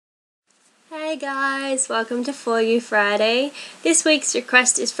Hey guys, welcome to For You Friday. This week's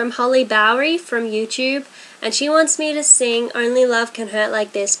request is from Bowry from YouTube, and she wants me to sing Only Love Can Hurt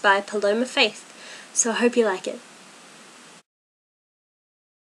Like This by Paloma. So I hope you like it.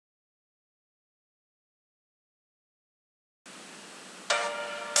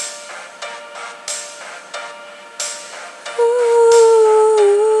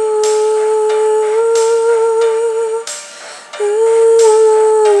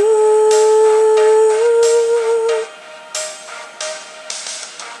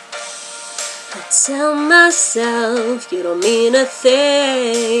 I tell myself you don't mean a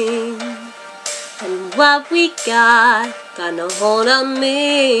thing, and what we got no hold on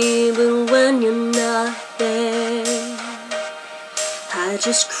me. But when you're not there, I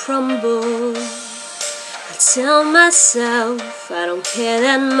just crumble. I tell myself I don't care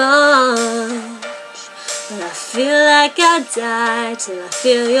that much, but I feel like I die till I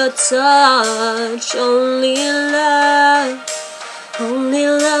feel your touch. Only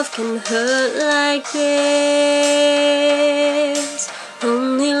love can hurt like this.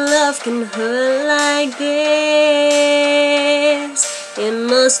 Only love can hurt like this. It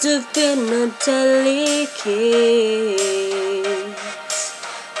must have been a deadly kiss.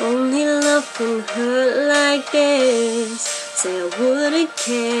 Only love can hurt like this. Say I wouldn't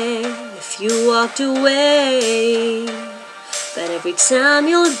care if you walked away, but every time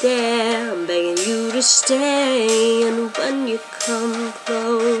you're there, I'm begging you to stay. And when you come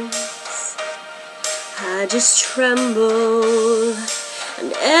close, I just tremble.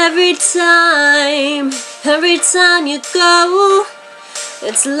 And every time you go,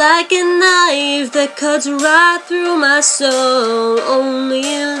 it's like a knife that cuts right through my soul. Only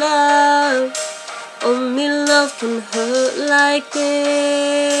love can hurt like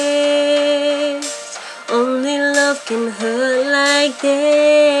this. Only love can hurt like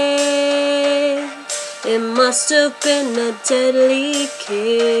this. It must have been a deadly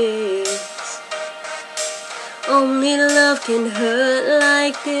kiss. Only love can hurt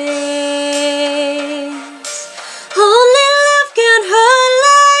like this. Only love can hurt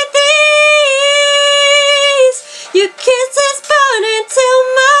like this. Your kiss is burning to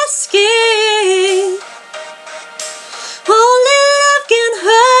my skin. Only love can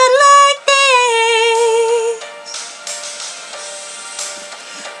hurt like this.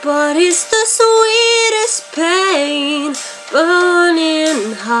 But it's the sweetest pain,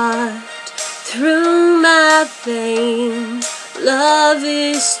 burning hot through my veins. Love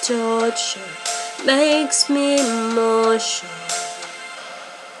is torture, makes me more sure.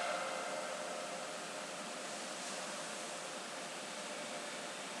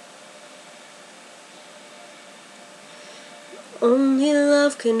 Only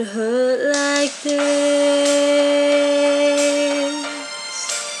love can hurt like this.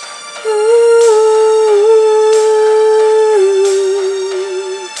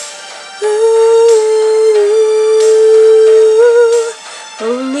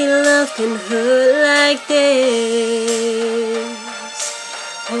 Only love can hurt like this.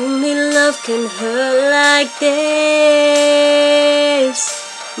 Only love can hurt like this.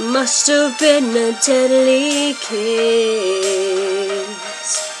 Must have been a deadly kiss.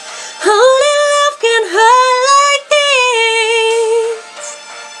 Only love can hurt like this.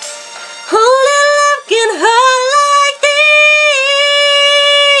 Only love can hurt like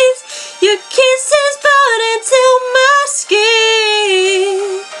this. Your kiss is burning to my skin.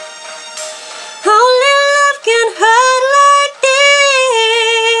 Only love can hurt like this.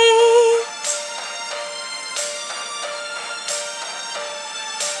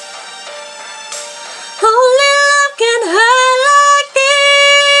 Only love can hurt like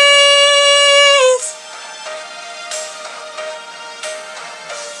this.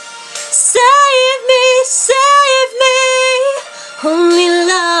 Save me, save me. Only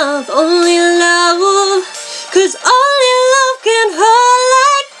love, 'cause only love can hurt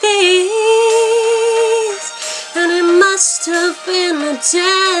like this. And it must have been a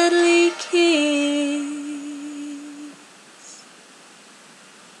deadly kiss.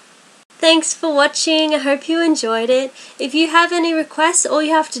 Thanks for watching. I hope you enjoyed it. If you have any requests, all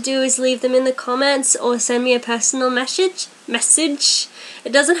you have to do is leave them in the comments or send me a personal message.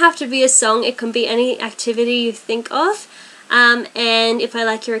 It doesn't have to be a song, it can be any activity you think of. And if I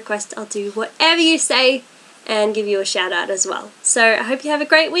like your request, I'll do whatever you say and give you a shout out as well. So I hope you have a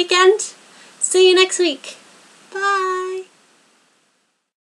great weekend. See you next week. Bye.